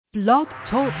Blog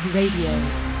Talk Radio.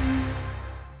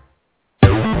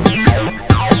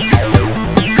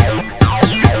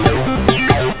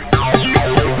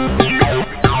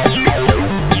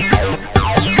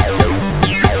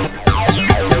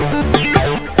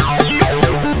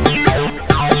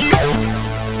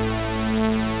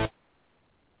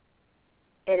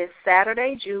 It is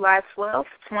Saturday, July 12th,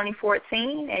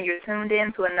 2014, and you're tuned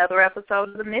in to another episode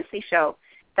of the Missy Show.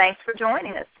 Thanks for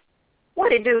joining us.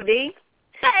 What it do, Dee?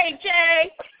 Hey,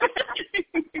 Jay.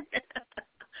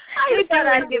 I thought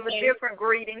I'd give a different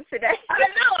greeting today. I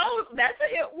know. That's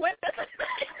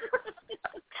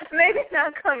Maybe it's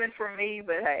not coming from me,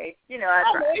 but hey, you know,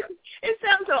 it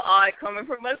sounds so odd coming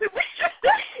from us.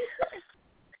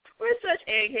 We're such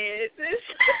eggheads.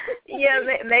 Yeah,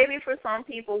 maybe for some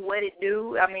people, what it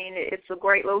do, I mean, it's a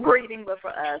great little greeting, but for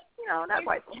us, you know, not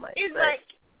quite so much. It's like,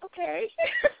 okay.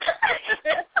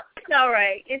 It's all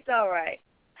right. It's all right.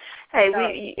 Hey,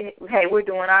 we're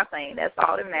doing our thing. That's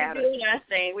all that matters. We're doing our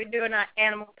thing. We're doing our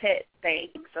animal pet thing.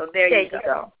 So there you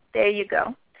go. There you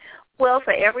go. Well,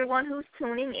 for everyone who's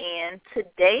tuning in,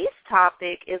 today's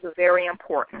topic is a very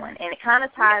important one, and it kind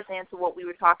of ties into what we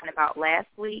were talking about last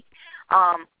week.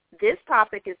 This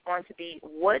topic is going to be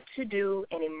what to do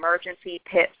in emergency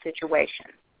pet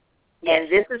situations.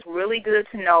 And this is really good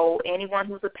to know. Anyone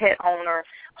who's a pet owner,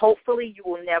 hopefully you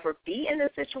will never be in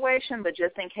this situation, but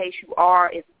just in case you are,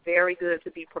 it's very good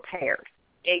to be prepared.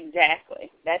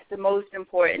 Exactly. That's the most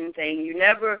important thing. You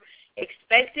never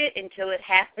expect it until it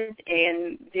happens,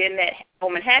 and then that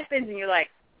moment happens, and you're like,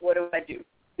 what do I do?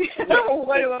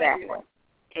 What do I do?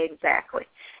 Exactly.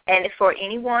 And for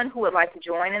anyone who would like to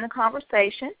join in the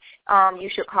conversation, you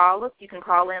should call us. You can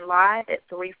call in live at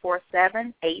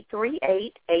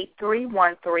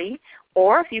 347-838-8313.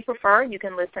 Or if you prefer, you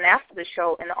can listen after the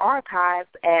show in the archives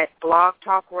at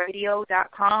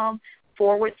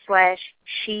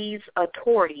blogtalkradio.com/She's a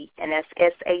Tortie, and that's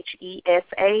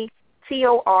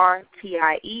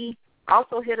SHESATORTIE.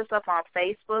 Also hit us up on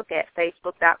Facebook at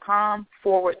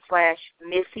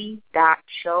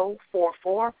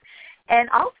facebook.com/Missy.show44. And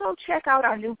also check out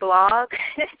our new blog.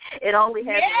 It only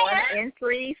has one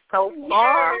entry so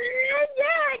far.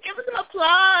 Yeah, give us some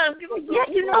applause.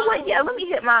 You know what? Yeah, let me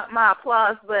hit my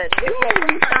applause button.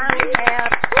 We finally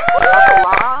have a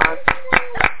blog.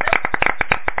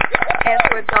 And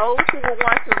for those who will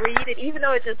want to read it, even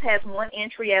though it just has one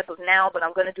entry as of now, but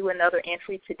I'm going to do another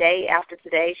entry today after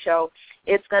today's show,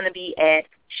 it's going to be at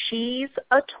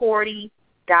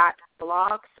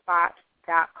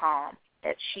she'satortie.blogspot.com.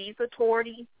 At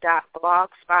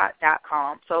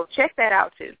she'satortie.blogspot.com. So check that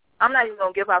out, too. I'm not even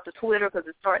going to give out the Twitter because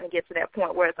it's starting to get to that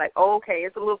point where it's like, oh, okay,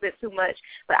 it's a little bit too much,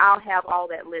 but I'll have all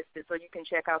that listed so you can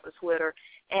check out the Twitter.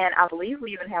 And I believe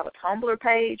we even have a Tumblr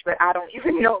page, but I don't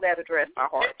even know that address by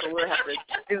heart, so we'll have to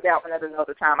do that one at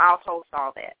another time. I'll post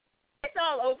all that. It's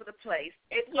all over the place.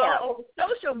 It's all over.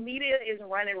 Social media is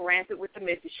running rampant with the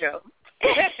Missy Show.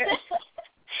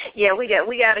 Yeah, we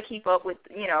got to keep up with,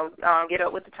 get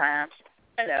up with the times.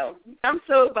 I know. I'm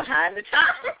so behind the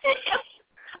times.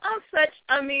 I'm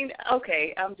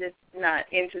just not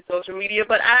into social media,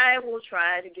 but I will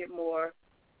try to get more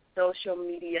social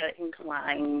media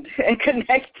inclined and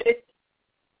connected.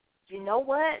 You know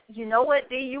what,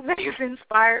 Dee? You may have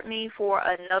inspired me for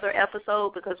another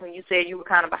episode because when you said you were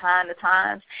kind of behind the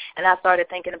times, and I started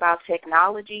thinking about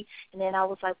technology, and then I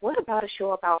was like, what about a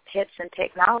show about pets and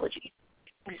technology?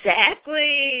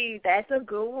 Exactly. That's a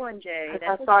good one, Jay.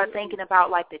 I started thinking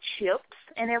about, like, the chips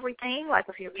and everything, like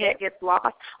if your pet gets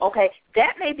lost. Okay,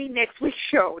 that may be next week's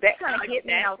show. That kind of hit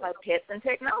me. I was like, pets and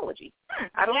technology.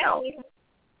 I don't know.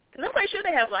 Because I'm pretty sure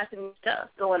they have lots of new stuff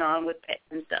going on with pets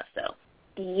and stuff, so.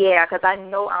 Yeah, because I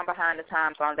know I'm behind the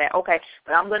times on that. Okay,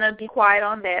 but I'm going to be quiet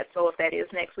on that, so if that is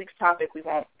next week's topic, we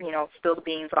won't, spill the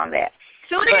beans on that.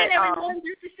 Tune in, everyone,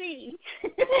 just to see.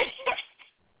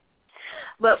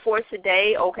 But for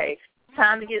today, okay,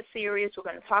 time to get serious. We're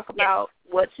going to talk about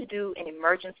what to do in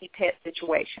emergency pet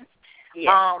situations.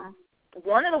 Yeah.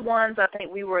 One of the ones I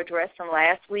think we were addressing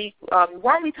last week,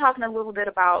 weren't we talking a little bit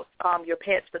about your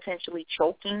pets potentially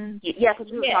choking? Yeah,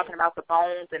 because we were talking about the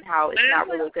bones and how it's not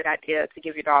really a good idea to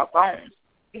give your dog bones.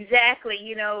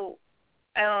 Exactly.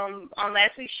 On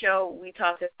last week's show, we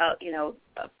talked about,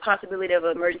 a possibility of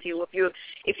an emergency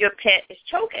if your pet is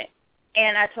choking.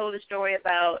 And I told a story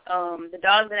about the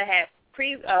dog that I had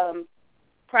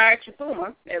prior to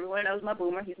Boomer. Everyone knows my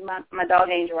Boomer. He's my dog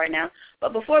angel right now.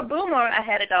 But before Boomer, I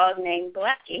had a dog named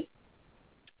Blackie.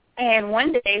 And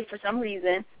one day, for some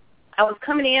reason, I was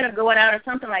coming in or going out or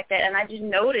something like that, and I just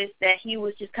noticed that he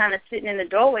was just kind of sitting in the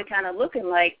doorway kind of looking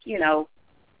like,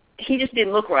 he just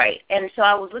didn't look right. And so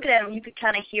I was looking at him, you could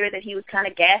kind of hear that he was kind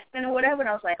of gasping or whatever, and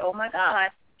I was like, oh, my God.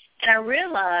 And I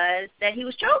realized that he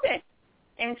was choking.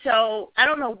 And so I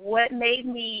don't know what made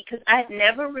me, because I had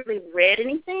never really read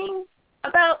anything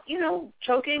about,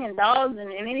 choking and dogs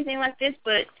and anything like this,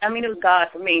 but, I mean, it was God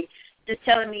for me, just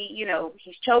telling me,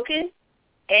 he's choking,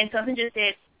 and something just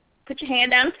said, put your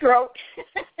hand down his throat,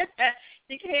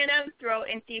 stick your hand down his throat,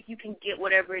 and see if you can get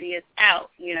whatever it is out,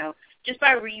 just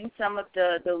by reading some of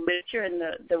the literature and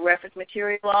the reference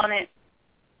material on it.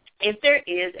 If there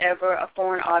is ever a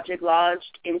foreign object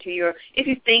lodged into if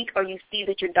you think or you see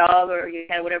that your dog or your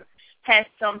cat or whatever has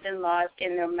something lodged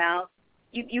in their mouth,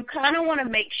 you kind of want to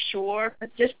make sure,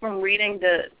 just from reading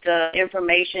the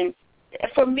information,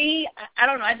 for me, I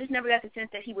don't know, I just never got the sense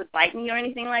that he would bite me or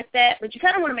anything like that, but you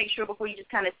kind of want to make sure before you just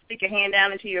kind of stick your hand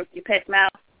down into your pet's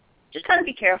mouth, just kind of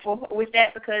be careful with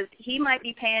that, because he might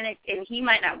be panicked and he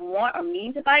might not want or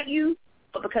mean to bite you,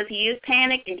 but because he is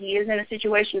panicked and he is in a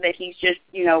situation that he's just,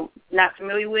 not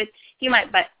familiar with, he might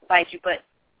bite you. But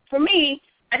for me,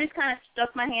 I just kind of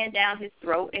stuck my hand down his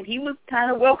throat, and he was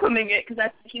kind of welcoming it, because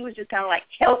he was just kind of like,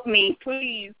 help me,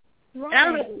 please. Right. And I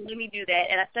don't know if he let me do that,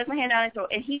 and I stuck my hand down his throat,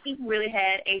 and he really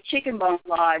had a chicken bone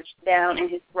lodged down in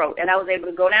his throat, and I was able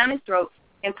to go down his throat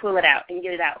and pull it out and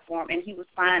get it out for him, and he was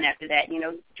fine after that. He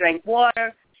drank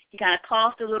water, he kind of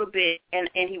coughed a little bit, and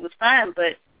he was fine,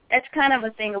 but that's kind of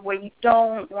a thing of where you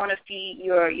don't want to feed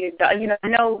your dog. I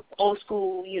know old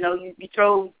school, you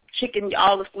throw chicken,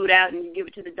 all the food out, and you give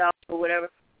it to the dog or whatever.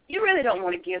 You really don't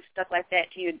want to give stuff like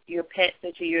that to your pets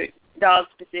or to your dog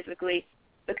specifically,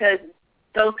 because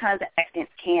those kinds of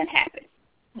accidents can happen.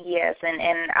 Yes,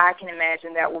 and I can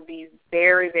imagine that would be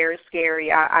very, very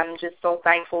scary. I'm just so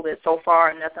thankful that so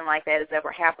far nothing like that has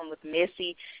ever happened with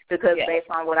Missy, because based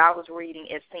on what I was reading,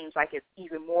 it seems like it's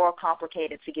even more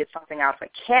complicated to get something out of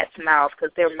a cat's mouth,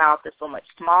 because their mouth is so much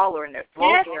smaller and their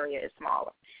throat area is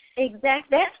smaller. Exactly.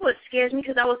 That's what scares me,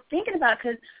 because I was thinking about,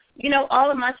 because,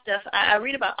 all of my stuff, I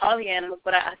read about all the animals,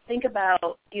 but I think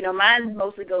about, mine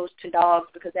mostly goes to dogs,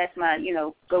 because that's my,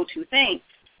 go-to thing.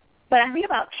 But I read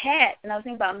about cats, and I was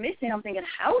thinking about Missy, and I'm thinking,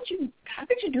 how could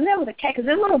you do that with a cat? Because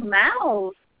their little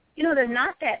mouths, they're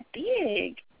not that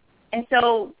big. And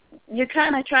so you're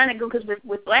kind of trying to go, because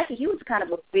with Blackie, he was kind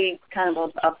of a big, kind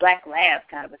of a black lab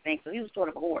kind of a thing, so he was sort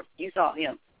of a horse. You saw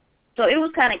him. So it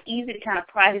was kind of easy to kind of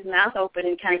pry his mouth open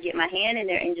and kind of get my hand in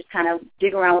there and just kind of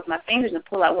dig around with my fingers and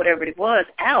pull out whatever it was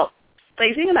out. But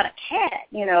if you think about a cat,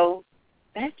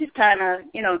 that's just kind of,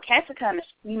 cats are kind of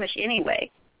squeamish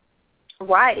anyway.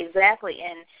 Right, exactly.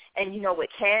 And with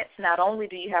cats, not only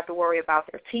do you have to worry about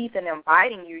their teeth and them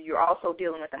biting you, you're also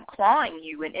dealing with them clawing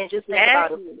you. And just think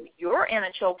about if you're in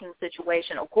a choking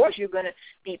situation, of course you're going to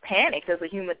be panicked. As a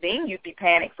human being, you'd be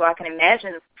panicked. So I can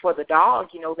imagine for the dog,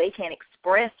 they can't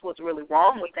express what's really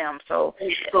wrong with them. So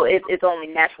it's only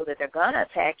natural that they're going to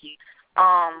attack you.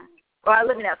 Well,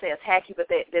 let me not say attack you, but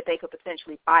that they could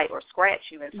potentially bite or scratch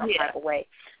you in some type of way.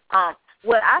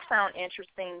 What I found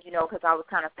interesting, because I was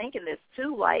kind of thinking this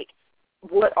too, like,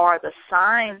 what are the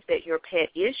signs that your pet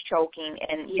is choking?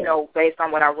 And, based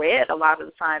on what I read, a lot of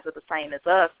the signs are the same as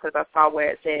us, because I saw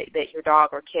where it said that your dog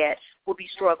or cat will be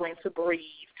struggling to breathe.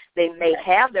 They may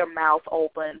have their mouth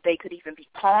open. They could even be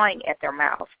pawing at their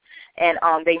mouth. And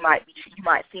you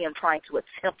might see them trying to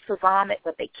attempt to vomit,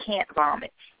 but they can't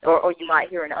vomit. Or you might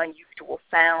hear an unusual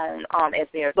sound as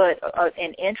they're. But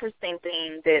an interesting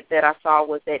thing that I saw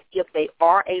was that if they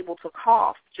are able to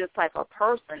cough, just like a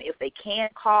person, if they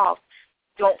can't cough,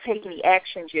 don't take any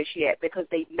action just yet, because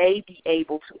they may be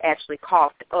able to actually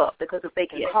cough up. Because if they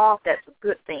can cough, that's a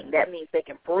good thing. That means they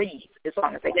can breathe as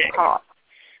long as they can cough.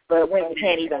 But when you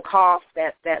can't even cough,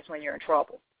 that's when you're in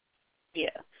trouble. Yeah.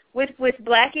 With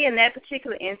Blackie in that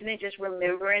particular incident, just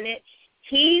remembering it,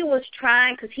 he was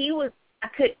trying, because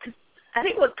I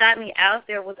think what got me out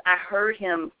there was I heard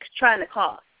him trying to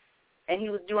cough. And he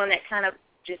was doing that kind of,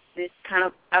 just this kind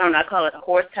of, I don't know, I call it a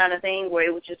horse kind of thing, where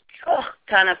it was just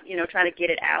kind of, trying to get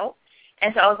it out.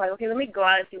 And so I was like, okay, let me go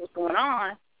out and see what's going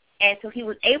on. And so he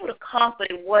was able to cough,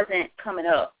 but it wasn't coming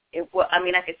up.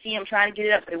 I could see him trying to get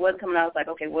it up, but it wasn't coming up. I was like,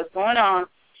 okay, what's going on?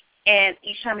 And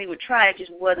each time he would try, it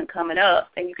just wasn't coming up.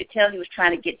 And you could tell he was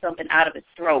trying to get something out of his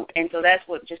throat. And so that's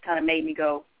what just kind of made me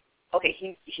go, okay,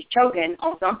 he's choking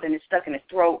on something that's stuck in his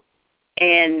throat.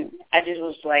 And I just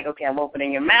was like, okay, I'm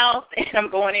opening your mouth, and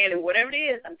I'm going in, and whatever it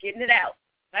is, I'm getting it out.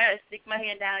 I got to stick my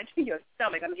hand down into your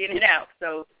stomach. I'm getting it out.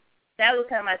 So that was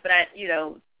kind of but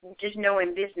just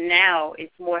knowing this now,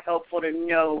 it's more helpful to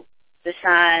know the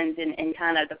signs and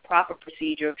kind of the proper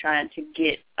procedure of trying to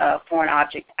get a foreign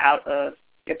object out of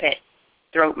your pet's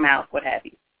throat, mouth, what have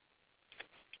you.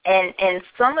 And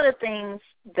some of the things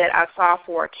that I saw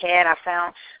for a cat. I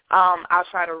found, I'll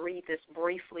try to read this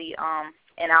briefly,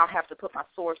 and I'll have to put my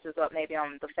sources up maybe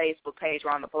on the Facebook page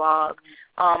or on the blog.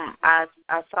 I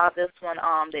saw this one,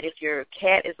 that if your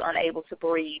cat is unable to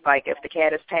breathe, like if the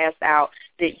cat is passed out,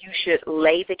 that you should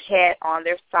lay the cat on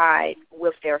their side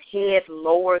with their head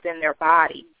lower than their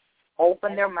body,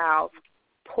 open their mouth,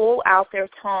 pull out their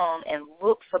tongue, and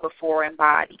look for the foreign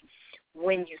body.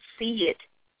 When you see it,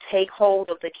 take hold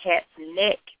of the cat's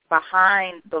neck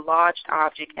behind the lodged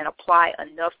object and apply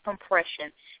enough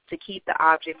compression to keep the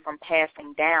object from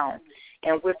passing down.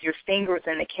 And with your fingers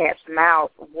in the cat's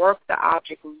mouth, work the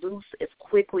object loose as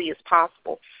quickly as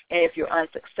possible. And if you're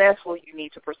unsuccessful, you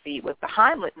need to proceed with the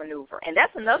Heimlich maneuver. And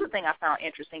that's another thing I found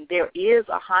interesting. There is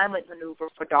a Heimlich maneuver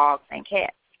for dogs and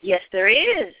cats. Yes, there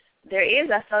is. There is.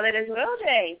 I saw that as well,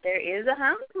 Jay. There is a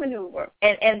Heimlich maneuver.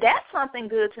 And that's something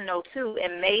good to know, too.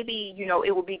 And maybe,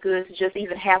 it would be good to just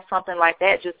even have something like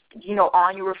that just,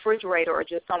 on your refrigerator or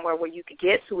just somewhere where you could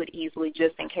get to it easily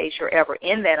just in case you're ever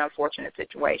in that unfortunate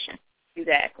situation.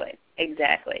 Exactly.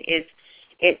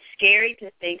 It's scary to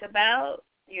think about,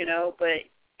 but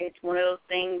it's one of those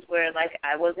things where, like,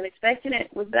 I wasn't expecting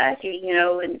it with Becky,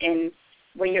 and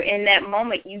when you're in that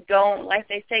moment, you don't, like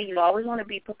they say, you always want to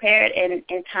be prepared, and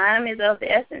time is of the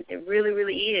essence. It really,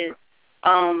 really is.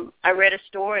 I read a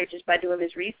story just by doing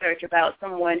this research about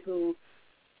someone who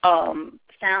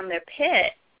found their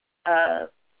pet.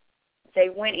 They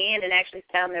went in and actually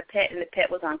found their pet, and the pet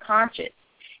was unconscious.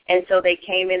 And so they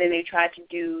came in and they tried to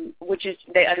do, which is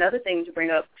another thing to bring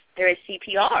up, there is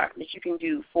CPR that you can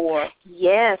do for.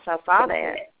 Yes, I saw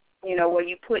that. Where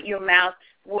you put your mouth,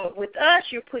 with us,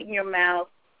 you're putting your mouth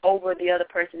over the other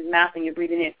person's mouth and you're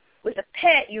breathing in. With a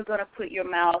pet, you're going to put your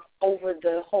mouth over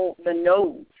the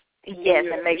nose. Yes,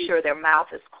 and make sure their mouth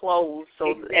is closed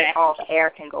so that all the air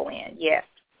can go in. Yes.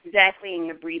 Exactly, and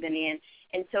you're breathing in.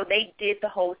 And so they did the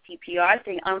whole CPR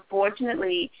thing.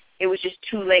 Unfortunately, it was just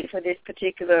too late for this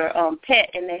particular pet,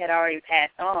 and they had already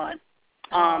passed on.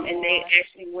 And they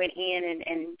actually went in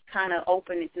and kind of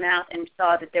opened its mouth and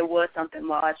saw that there was something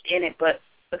lodged in it. But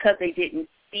because they didn't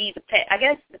see the pet, I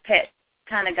guess the pet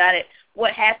kind of got it.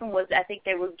 What happened was I think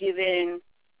they were given,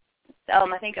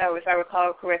 I think if I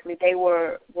recall correctly, they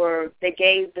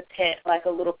gave the pet like a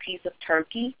little piece of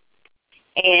turkey.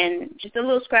 And just a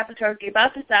little scrap of turkey,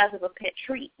 about the size of a pet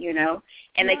treat,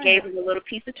 and they gave him a little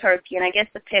piece of turkey, and I guess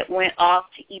the pet went off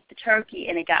to eat the turkey,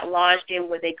 and it got lodged in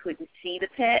where they couldn't see the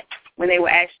pet when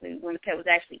the pet was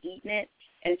actually eating it.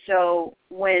 And so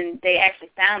when they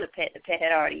actually found the pet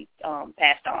had already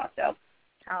passed on. So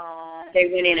they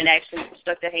went in and actually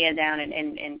stuck their hand down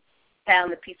and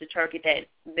found the piece of turkey that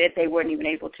they weren't even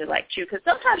able to, like, chew. Because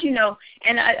sometimes,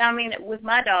 and I mean, with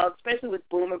my dog, especially with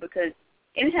Boomer, because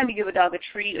anytime you give a dog a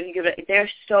treat or they're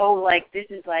so, like, this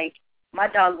is like,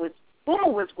 Boomer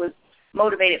was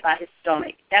motivated by his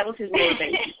stomach. That was his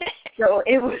motivation. So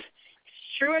it was,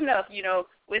 sure enough,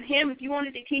 with him, if you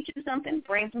wanted to teach him something,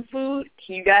 bring some food,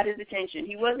 you got his attention.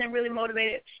 He wasn't really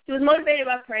motivated. He was motivated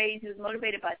by praise. He was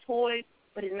motivated by toys,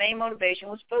 but his main motivation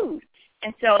was food.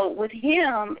 And so with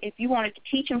him, if you wanted to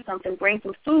teach him something, bring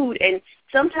some food. And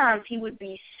sometimes he would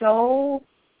be so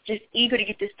just eager to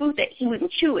get this food that he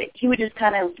wouldn't chew it. He would just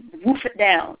kind of woof it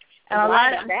down. And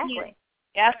I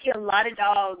see a lot of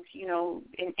dogs,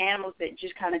 and animals that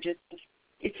just kind of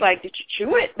it's like, did you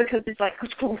chew it? Because it's like,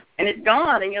 and it's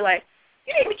gone. And you're like,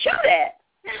 you didn't even chew that.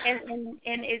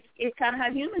 And it's kind of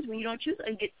how humans, when you don't chew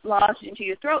something, it gets lodged into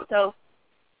your throat. So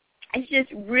it's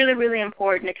just really, really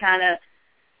important to kind of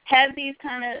have these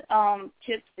kind of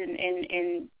tips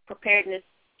and preparedness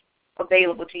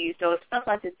available to you. So if stuff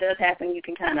like this does happen, you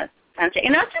can kind of check.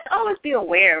 And just always be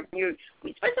aware,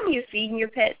 especially when you're feeding your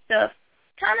pet stuff,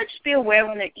 kind of just be aware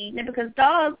when they're eating it, because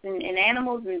dogs and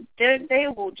animals, they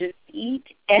will just eat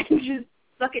and just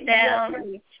suck it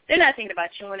down. Yeah. They're not thinking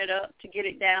about chewing it up to get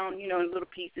it down, in little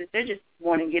pieces. They're just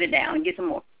wanting to get it down and get some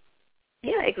more.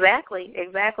 Yeah, exactly.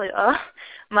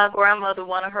 My grandmother,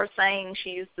 one of her sayings, she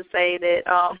used to say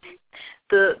that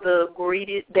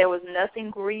there was nothing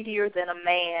greedier than a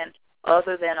man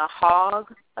other than a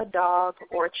hog, a dog,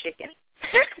 or a chicken.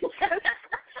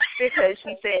 Because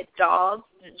she said dogs,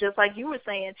 just like you were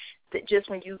saying, that just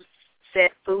when you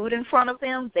set food in front of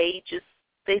them, they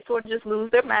sort of just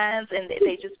lose their minds, and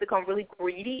they just become really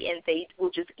greedy, and they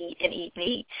will just eat and eat and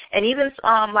eat. And even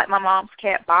like my mom's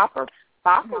cat, Bopper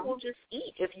will just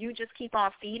eat. If you just keep on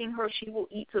feeding her, she will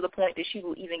eat to the point that she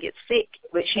will even get sick,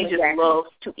 but she just loves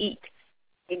to eat.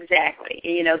 Exactly.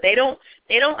 They don't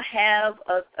have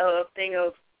a thing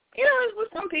of, with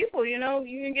some people, you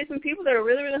can get some people that are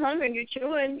really, really hungry and you're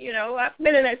chewing, I've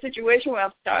been in that situation where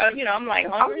I'm starving, I'm like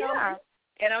hungry. Oh, yeah.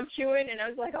 and I'm chewing, and I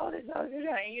was like, oh, this dog is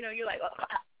dying. You know, you're like, oh,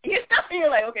 you're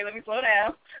like, okay, let me slow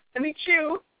down. Let me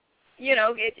chew. You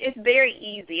know, it's very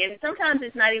easy. And sometimes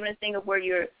it's not even a thing of where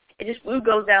it just food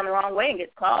goes down the wrong way and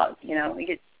gets clogged, you know, it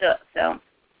gets stuck. So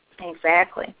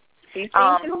exactly.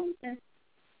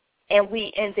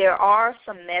 And there are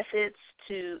some methods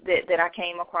that I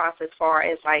came across as far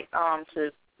as like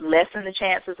to lessen the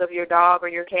chances of your dog or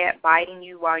your cat biting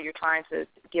you while you're trying to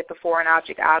get the foreign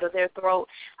object out of their throat.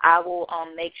 I will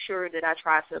make sure that I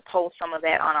try to post some of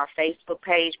that on our Facebook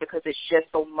page because it's just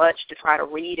so much to try to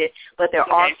read it. But there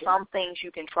are some things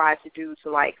you can try to do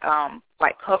to like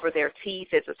cover their teeth.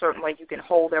 It's a certain way you can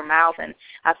hold their mouth. And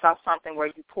I saw something where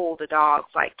you pull the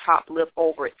dog's like top lip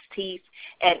over its teeth,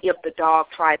 and if the dog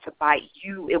tried to bite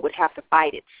you, it would have to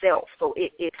bite itself. So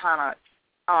it kind of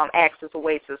acts as a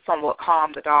way to somewhat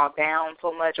calm the dog down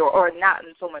so much, or not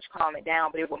so much calm it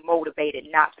down, but it would motivate it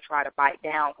not to try to bite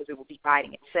down because it would be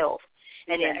biting itself.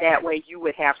 And in that way, you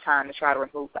would have time to try to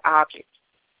remove the object.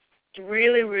 It's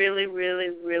really, really,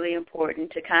 really, really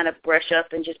important to kind of brush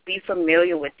up and just be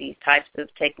familiar with these types of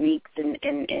techniques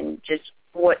and just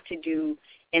what to do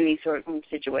in these certain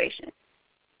situations.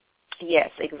 Yes,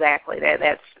 exactly.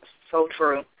 That's so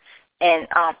true. And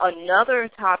another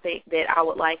topic that I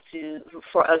would like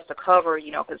for us to cover,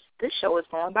 you know, because this show is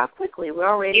going by quickly. We're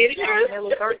already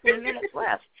nearly 13 minutes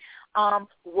left.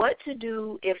 What to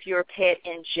do if your pet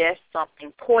ingests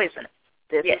something poisonous.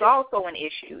 This is also an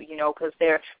issue, you know, because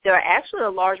there are actually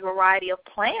a large variety of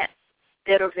plants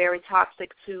that are very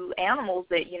toxic to animals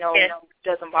that, you know,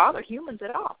 doesn't bother humans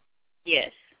at all.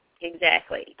 Yes,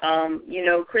 exactly. You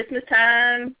know, Christmas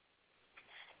time.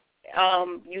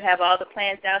 You have all the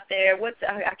plants out there.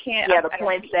 I can't. Yeah, the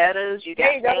poinsettias. You got.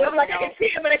 There you go. I'm like, I can see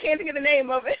it, but I can't think of the name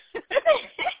of it.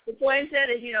 The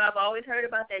poinsettias. You know, I've always heard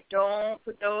about that. Don't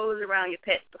put those around your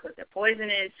pets because they're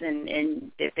poisonous,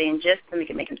 and if they ingest them, it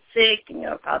can make them sick, and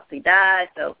possibly die.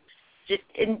 So, just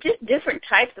different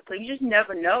types of plants. You just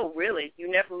never know. Really,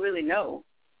 you never really know.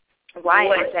 Right.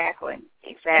 Exactly.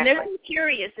 And they're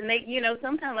curious, and they,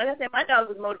 sometimes, like I said, my dog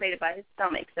was motivated by his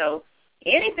stomach, so.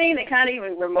 Anything that kind of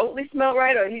even remotely smelled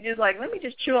right, or he just like, let me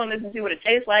just chew on this and see what it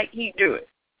tastes like, he'd do it.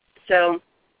 So,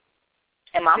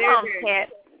 and my mom's cat,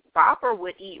 Bopper,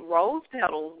 would eat rose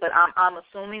petals, but I'm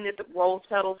assuming that the rose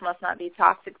petals must not be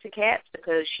toxic to cats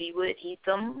because she would eat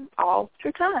them all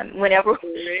the time. Whenever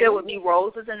there would be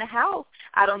roses in the house,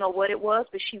 I don't know what it was,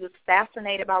 but she was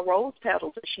fascinated by rose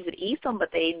petals. She would eat them,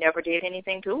 but they never did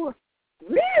anything to her.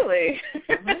 Really?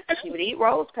 She would eat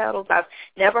rose petals. I've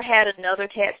never had another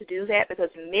cat to do that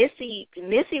because Missy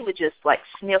would just like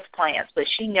sniff plants, but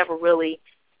she never really,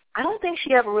 I don't think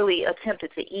she ever really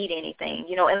attempted to eat anything.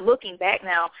 And looking back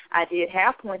now, I did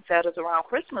have poinsettias around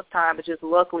Christmas time, but just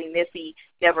luckily Missy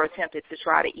never attempted to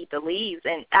try to eat the leaves.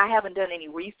 And I haven't done any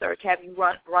research. Have you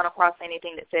run across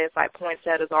anything that says like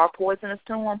poinsettias are poisonous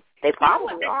to them? They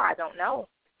probably are. I don't know.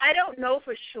 I don't know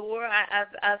for sure.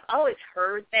 I've always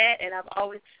heard that, and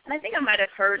I think I might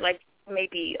have heard like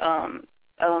maybe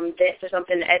vets or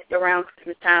something around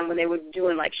Christmas time when they were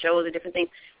doing like shows or different things.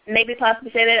 Maybe possibly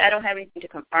say that. I don't have anything to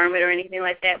confirm it or anything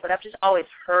like that, but I've just always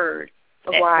heard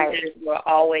that poisoners were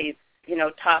always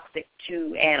toxic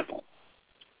to animals.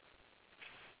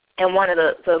 And one of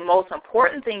the most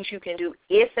important things you can do,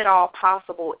 if at all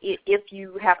possible, if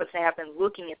you happen to have been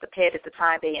looking at the pet at the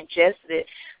time they ingested it,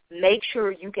 make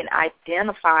sure you can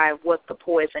identify what the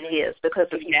poison is. Because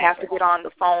if you have to get on the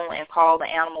phone and call the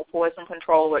animal poison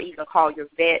control or even call your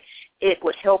vet, it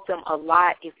would help them a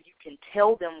lot if you can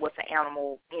tell them what the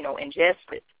animal,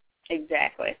 ingested.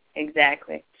 Exactly.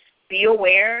 Be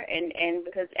aware, and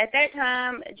because at that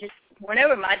time, just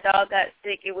whenever my dog got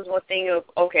sick, it was one thing of,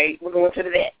 okay, we're going to the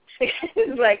vet.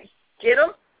 It's like, get him,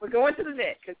 we're going to the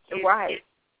vet. It's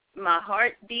my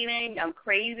heart beating, I'm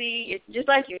crazy. It's just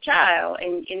like your child.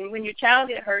 And when your child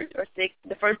gets hurt or sick,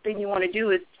 the first thing you want to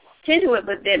do is tend to it.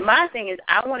 But then my thing is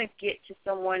I want to get to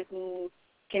someone who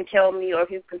can tell me or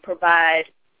who can provide,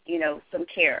 some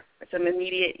care, some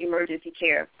immediate emergency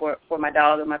care for my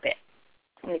dog or my pet.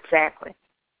 Exactly.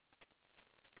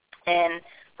 And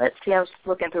let's see, I was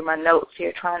looking through my notes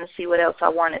here trying to see what else I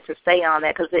wanted to say on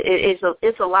that because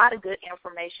it's a lot of good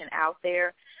information out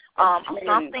there.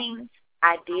 Something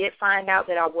I did find out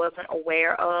that I wasn't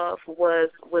aware of was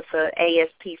with the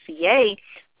ASPCA,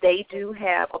 they do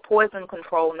have a poison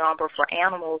control number for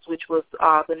animals, which was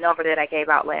the number that I gave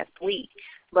out last week.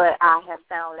 But I have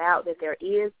found out that there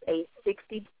is a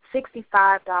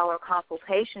 $65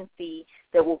 consultation fee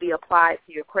that will be applied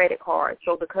to your credit card.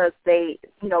 So because they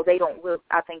don't really,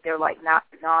 I think they're like not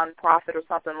non-profit or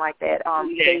something like that.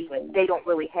 They don't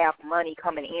really have money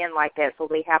coming in like that, so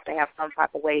they have to have some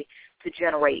type of way to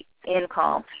generate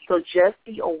income. So just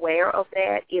be aware of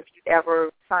that. If you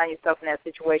ever find yourself in that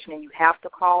situation and you have to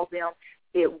call them,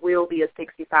 it will be a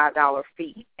 $65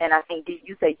 fee. And I think, did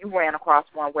you say you ran across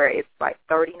one where it's like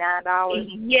 $39?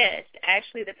 Yes.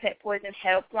 Actually, the Pet Poison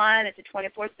Helpline is a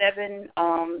 24/7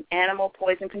 animal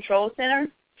poison control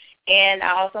center. And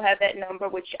I also have that number,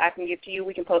 which I can give to you.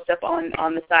 We can post up on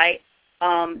the site.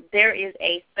 There is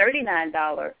a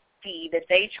 $39 fee that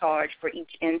they charge for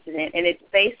each incident, and it's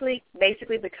basically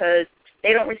because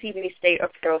they don't receive any state or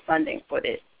federal funding for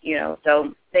this,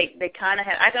 So they kind of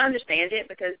have. I can understand it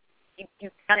because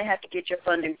you kind of have to get your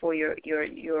funding for your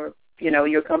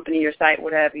company, your site,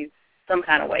 what have you, some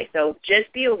kind of way. So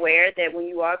just be aware that when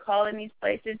you are calling these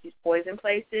places, these poison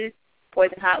places,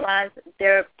 poison hotlines,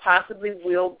 there possibly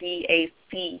will be a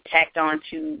fee tacked on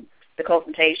to the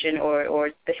consultation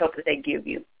or the help that they give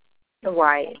you.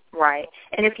 Right.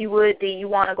 And if you would, do you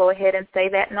want to go ahead and say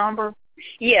that number?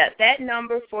 Yeah, that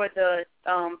number for the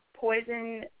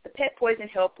Pet Poison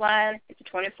Helpline, it's a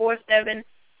 24/7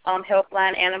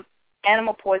 helpline,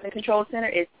 Animal Poison Control Center,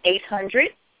 is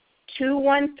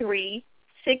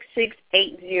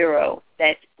 800-213-6680.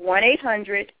 That's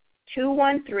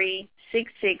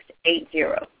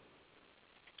 1-800-213-6680.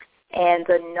 And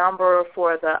the number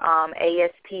for the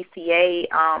ASPCA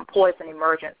poison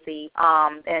emergency,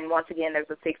 and once again, there's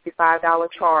a $65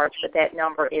 charge, but that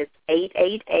number is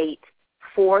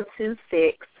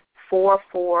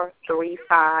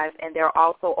 888-426-4435, and they're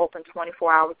also open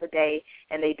 24 hours a day,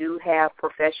 and they do have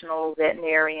professional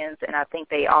veterinarians, and I think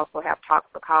they also have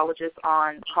toxicologists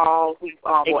on call who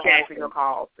will answer your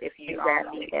calls if you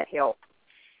need that help.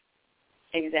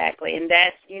 Exactly, and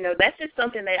that's just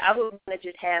something that I would want to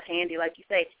just have handy, like you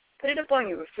say. Put it up on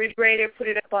your refrigerator, put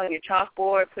it up on your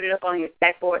chalkboard, put it up on your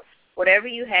backboard, whatever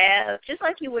you have, just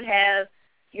like you would have,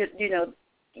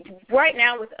 right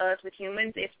now with us, with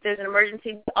humans, if there's an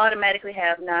emergency, we automatically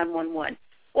have 911.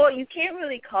 Well, you can't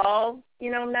really call,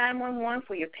 911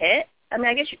 for your pet. I mean,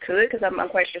 I guess you could because I'm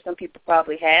quite sure some people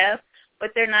probably have,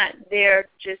 but they're not there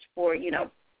just for,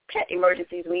 pet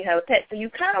emergencies when you have a pet. So you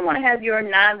kind of want to have your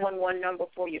 911 number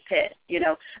for your pet,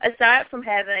 aside from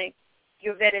having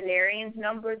your veterinarian's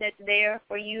number that's there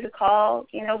for you to call,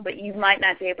 but you might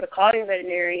not be able to call your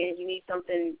veterinarian. You need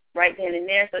something right then and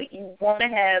there. So you want to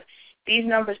have these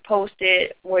numbers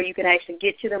posted where you can actually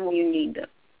get to them when you need them.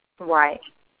 Right.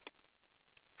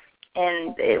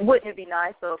 And wouldn't it be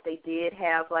nice though if they did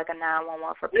have like a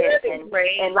 911 for pets and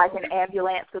like an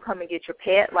ambulance to come and get your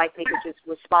pet, like they could just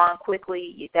respond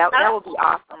quickly? That would be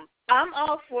awesome. I'm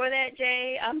all for that,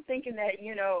 Jay. I'm thinking that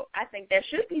I think there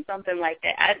should be something like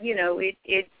that.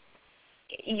 The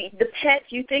pets,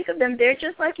 you think of them, they're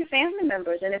just like your family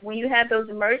members, and when you have those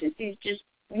emergencies, just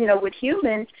with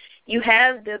humans, you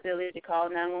have the ability to call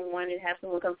 911 and have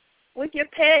someone come. With your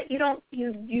pet, you're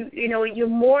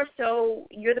more so,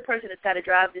 you're the person that's got to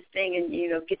drive this thing and,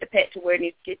 get the pet to where it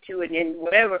needs to get to and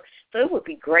whatever. So it would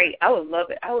be great. I would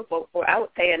love it. I would vote for it. I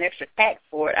would pay an extra tax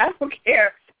for it. I don't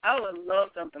care. I would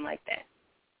love something like that.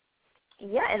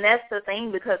 Yeah, and that's the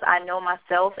thing, because I know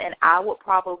myself, and I would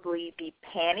probably be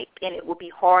panicked, and it would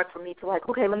be hard for me to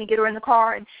okay, let me get her in the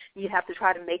car, and you have to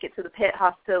try to make it to the pet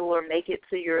hospital or make it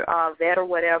to your vet or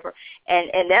whatever.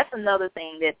 And that's another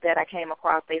thing that I came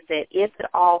across. They said, if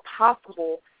at all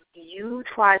possible, you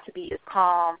try to be as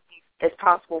calm as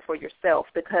possible for yourself,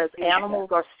 because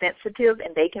animals are sensitive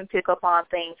and they can pick up on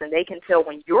things and they can tell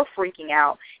when you're freaking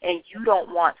out, and you don't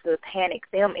want to panic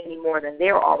them any more than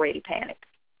they're already panicked.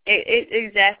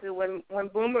 Exactly. When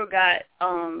Boomer got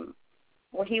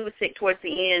when he was sick towards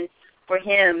the end, for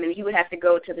him, and he would have to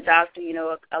go to the doctor,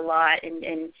 a lot,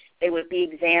 and they would be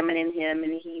examining him,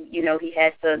 and he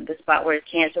had the spot where his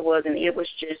cancer was, and it was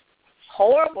just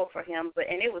horrible for him.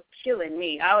 And it was killing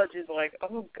me. I was just like,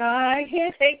 oh God, I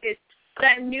can't take this. But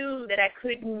I knew that I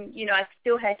couldn't. I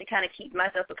still had to kind of keep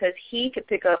myself, because he could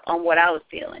pick up on what I was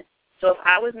feeling. So if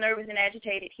I was nervous and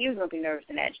agitated, he was going to be nervous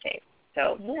and agitated.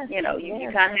 So,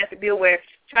 you kind of have to be aware.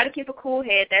 Try to keep a cool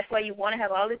head. That's why you want to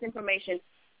have all this information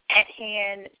at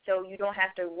hand, so you don't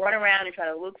have to run around and try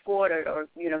to look for it or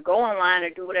go online or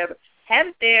do whatever. Have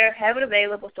it there, have it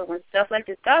available, so when stuff like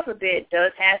this, God forbid,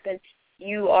 does happen,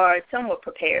 you are somewhat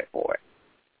prepared for it.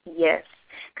 Yes,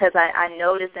 because I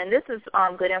noticed, and this is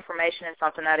good information and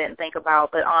something I didn't think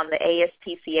about, but on the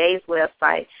ASPCA's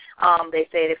website, they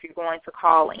said if you're going to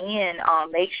call in,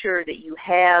 make sure that you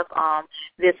have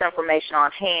this information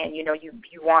on hand. You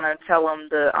want to tell them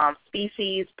the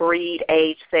species, breed,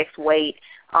 age, sex, weight,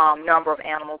 number of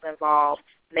animals involved,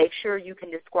 make sure you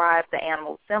can describe the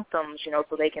animal's symptoms,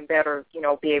 so they can better,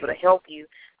 be able to help you.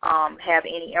 Have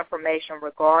any information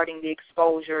regarding the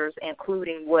exposures,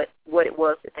 including what it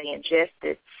was that they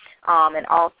ingested. And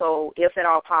also, if at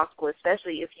all possible,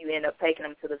 especially if you end up taking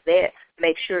them to the vet,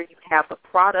 make sure you have the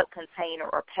product container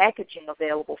or packaging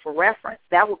available for reference.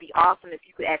 That would be awesome if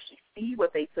you could actually see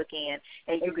what they took in,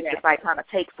 and you could just kind of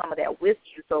take some of that with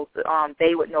you so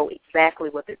they would know exactly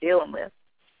what they're dealing with.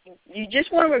 You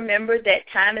just want to remember that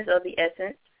time is of the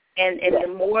essence, and the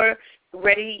more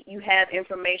ready you have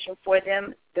information for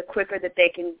them, the quicker that they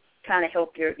can kind of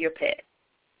help your pet.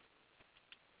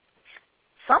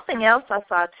 Something else I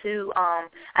saw, too,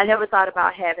 I never thought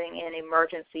about having an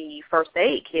emergency first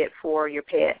aid kit for your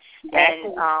pet.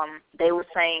 And they were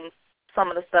saying some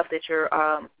of the stuff that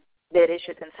that it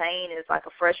should contain is like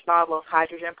a fresh bottle of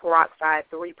hydrogen peroxide,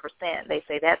 3%. They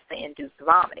say that's the induced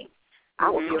vomiting. I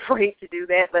would be afraid to do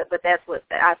that, but that's what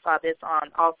I saw this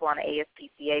also on the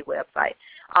ASPCA website.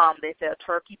 They said a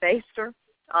turkey baster.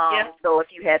 So if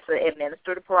you had to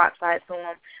administer the peroxide to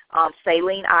them,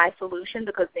 saline eye solution,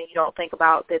 because then you don't think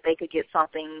about that they could get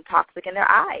something toxic in their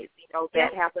eyes.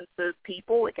 That happens to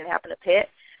people. It can happen to pets.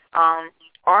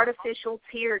 Artificial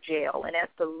tear gel, and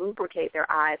that's to lubricate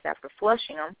their eyes after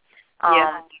flushing them.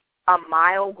 A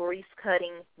mild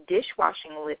grease-cutting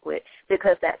dishwashing liquid,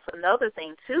 because that's another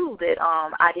thing, too, that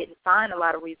I didn't find a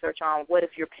lot of research on. What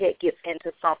if your pet gets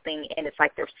into something and it's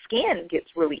like their skin gets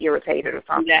really irritated or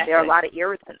something? Exactly. There are a lot of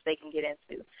irritants they can get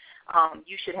into.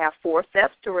 You should have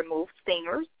forceps to remove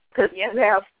stingers, because you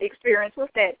have experience with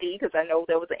that, Dee, because I know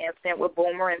there was an incident with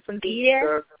Boomer and some bees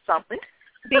or something.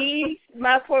 Bee,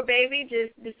 my poor baby,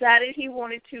 just decided he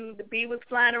wanted to. The bee was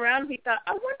flying around. He thought,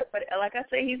 I wonder, but like I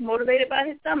say, he's motivated by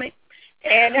his stomach.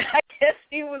 And I guess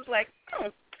he was like,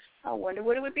 I wonder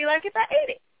what it would be like if I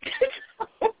ate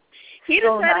it. He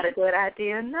decided, not a good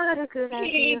idea, not a good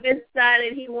idea. He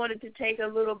decided he wanted to take a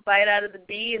little bite out of the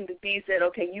bee, and the bee said,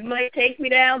 okay, you might take me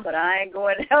down, but I ain't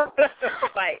going to help the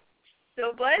fight.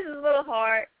 So bless his little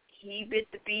heart, he bit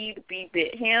the bee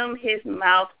bit him, his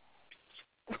mouth.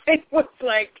 It was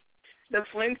like the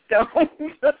Flintstones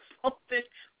or something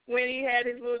when he had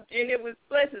his little, and it was,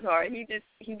 bless his heart,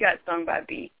 he got stung by a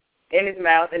bee in his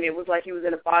mouth, and it was like he was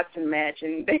in a boxing match,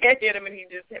 and they had hit him, and he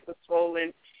just was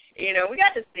swollen. We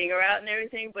got the stinger out and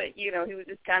everything, but, he was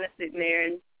just kind of sitting there,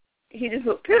 and he just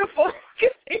looked pitiful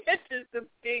because he had just a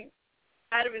big,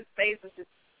 out of his face was just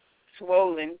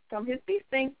swollen from his bee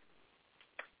sting.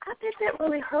 I bet that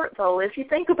really hurt, though. If you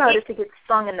think about it, to get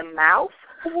stung in the mouth.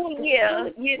 Yeah.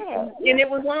 And it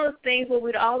was one of those things where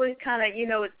we'd always kind of,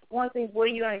 it's one thing, what are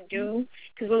you going to do?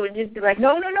 Because we would just be like,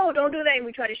 no, don't do that. And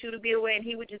we try to shoot a bee away, and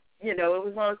he would just, it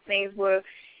was one of those things where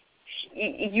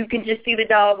you can just see the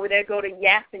dog where they go to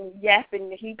yap,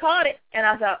 and he caught it. And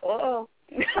I thought,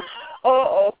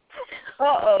 uh-oh.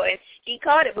 And he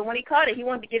caught it, but when he caught it, he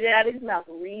wanted to get it out of his mouth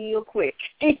real quick.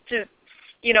 He just,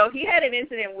 he had an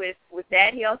incident with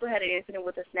that. He also had an incident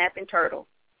with a snapping turtle.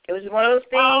 It was one of those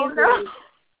things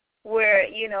where,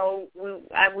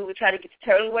 we would try to get the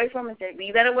turtle away from him and say,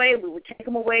 leave that away. We would take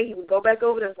him away. He would go back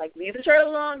over there. It was like, leave the turtle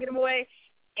alone, get him away.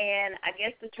 And I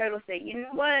guess the turtle said, you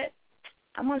know what?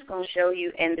 I'm just going to show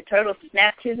you. And the turtle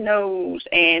snapped his nose,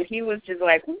 and he was just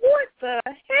like, what the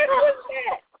heck was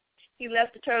that? He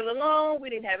left the turtle alone. We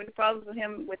didn't have any problems with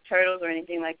him with turtles or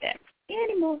anything like that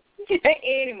anymore.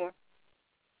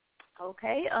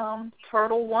 Okay,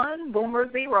 Turtle 1,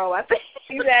 Boomer 0, I think.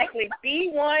 Exactly,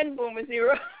 B1, Boomer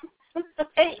 0.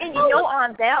 and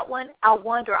on that one, I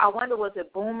wonder was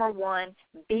it Boomer 1,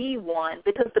 B1,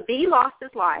 because the bee lost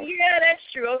his life. Yeah, that's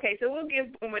true. Okay, so we'll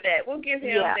give Boomer that. We'll give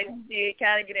him that he did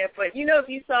kind of get that. But, if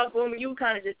you saw Boomer, you would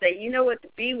kind of just say, you know what, the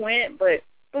bee went, but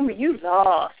Boomer, you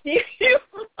lost.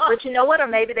 But you know what, or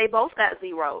maybe they both got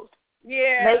zeros.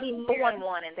 Yeah. Maybe no one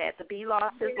won in that. The bee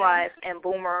lost his life, and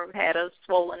Boomer had a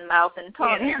swollen mouth and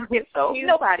tongue. So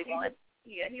nobody won.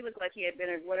 Yeah, he looked like he had been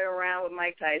running around with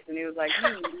Mike Tyson. He was like,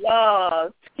 you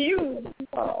lost. You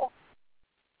lost.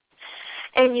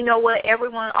 And you know what?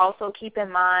 Everyone also keep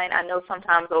in mind, I know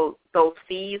sometimes those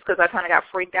fees, because I kind of got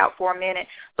freaked out for a minute,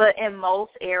 but in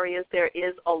most areas there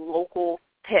is a local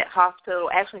pet hospital,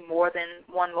 actually more than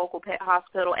one local pet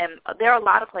hospital, and there are a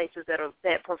lot of places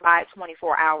that provide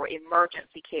 24-hour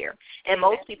emergency care. And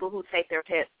most people who take their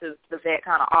pets to the vet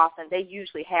kind of often, they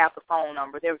usually have the phone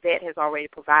number. Their vet has already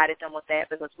provided them with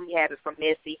that, because we have it from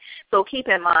Missy. So keep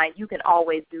in mind, you can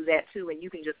always do that too, and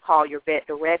you can just call your vet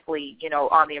directly,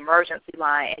 on the emergency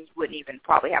line, and you wouldn't even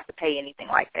probably have to pay anything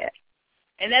like that.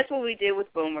 And that's what we did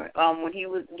with Boomer. When he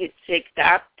would get sick,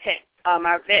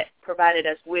 our vet provided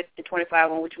us with the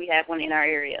 24-hour one, which we have one in our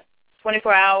area.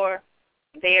 24-hour,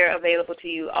 they're available to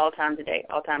you all times of day,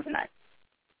 all times of night.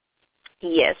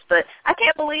 Yes, but I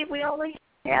can't believe we only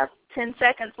have 10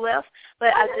 seconds left,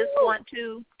 but I just want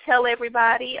to tell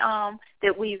everybody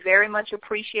that we very much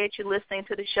appreciate you listening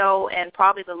to the show, and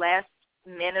probably the last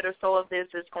minute or so of this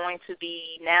is going to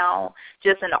be now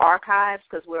just in the archives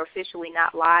because we're officially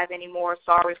not live anymore.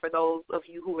 Sorry for those of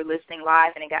you who were listening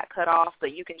live and it got cut off,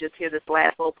 but you can just hear this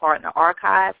last little part in the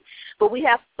archives. But we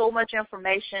have so much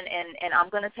information, and I'm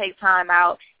going to take time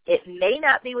out. It may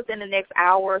not be within the next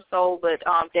hour or so, but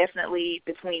definitely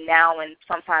between now and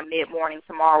sometime mid-morning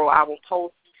tomorrow, I will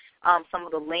post some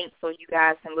of the links so you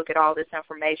guys can look at all this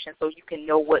information so you can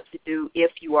know what to do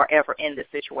if you are ever in this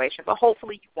situation. But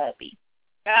hopefully you won't be.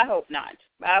 I hope not.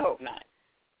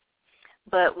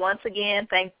 But once again,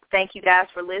 thank you guys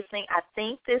for listening. I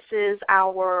think this is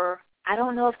I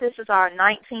don't know if this is our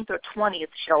 19th or 20th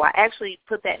show. I actually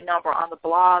put that number on the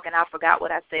blog, and I forgot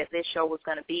what I said this show was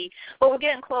going to be. But we're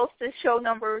getting close to show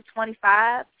number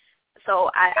 25.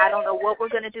 So I don't know what we're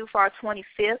going to do for our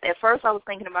 25th. At first I was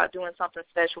thinking about doing something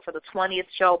special for the 20th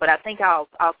show, but I think I'll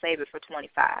save it for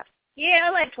 25. Yeah,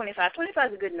 I like 25. 25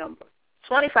 is a good number.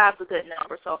 25 is a good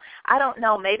number, so I don't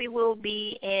know. Maybe we'll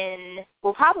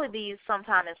probably be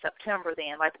sometime in September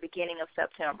then, like the beginning of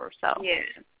September. So yeah,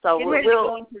 so we're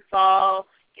going to fall,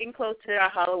 getting close to our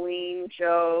Halloween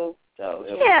show. So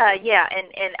yeah,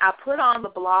 and I put on the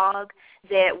blog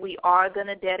that we are going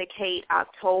to dedicate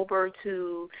October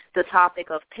to the topic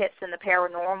of pets and the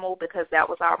paranormal because that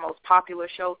was our most popular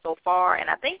show so far, and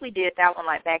I think we did that one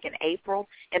like back in April,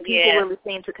 and people really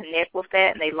seemed to connect with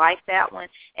that, and they liked that one.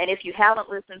 And if you haven't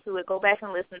listened to it, go back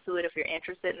and listen to it if you're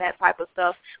interested in that type of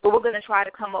stuff. But we're going to try to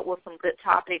come up with some good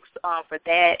topics for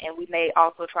that, and we may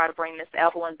also try to bring Miss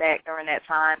Evelyn back during that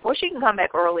time, or she can come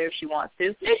back earlier if she wants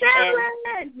to. Miss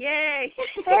Evelyn, yay!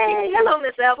 Hey, hello,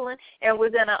 Miss Evelyn, and we're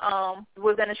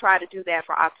gonna try to do that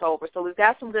for October. So we've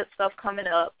got some good stuff coming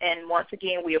up, and once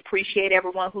again, we appreciate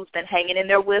everyone who's been hanging in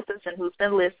there with us and who's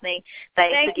been listening.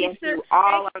 Thanks again to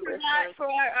all our listeners for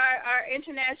our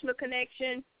international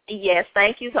connection. Yes,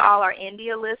 thank you to all our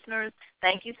India listeners.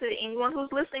 Thank you to anyone who's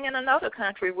listening in another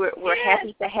country. We're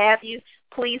happy to have you.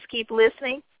 Please keep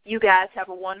listening. You guys have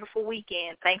a wonderful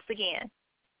weekend. Thanks again.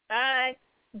 Bye.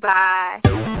 Bye.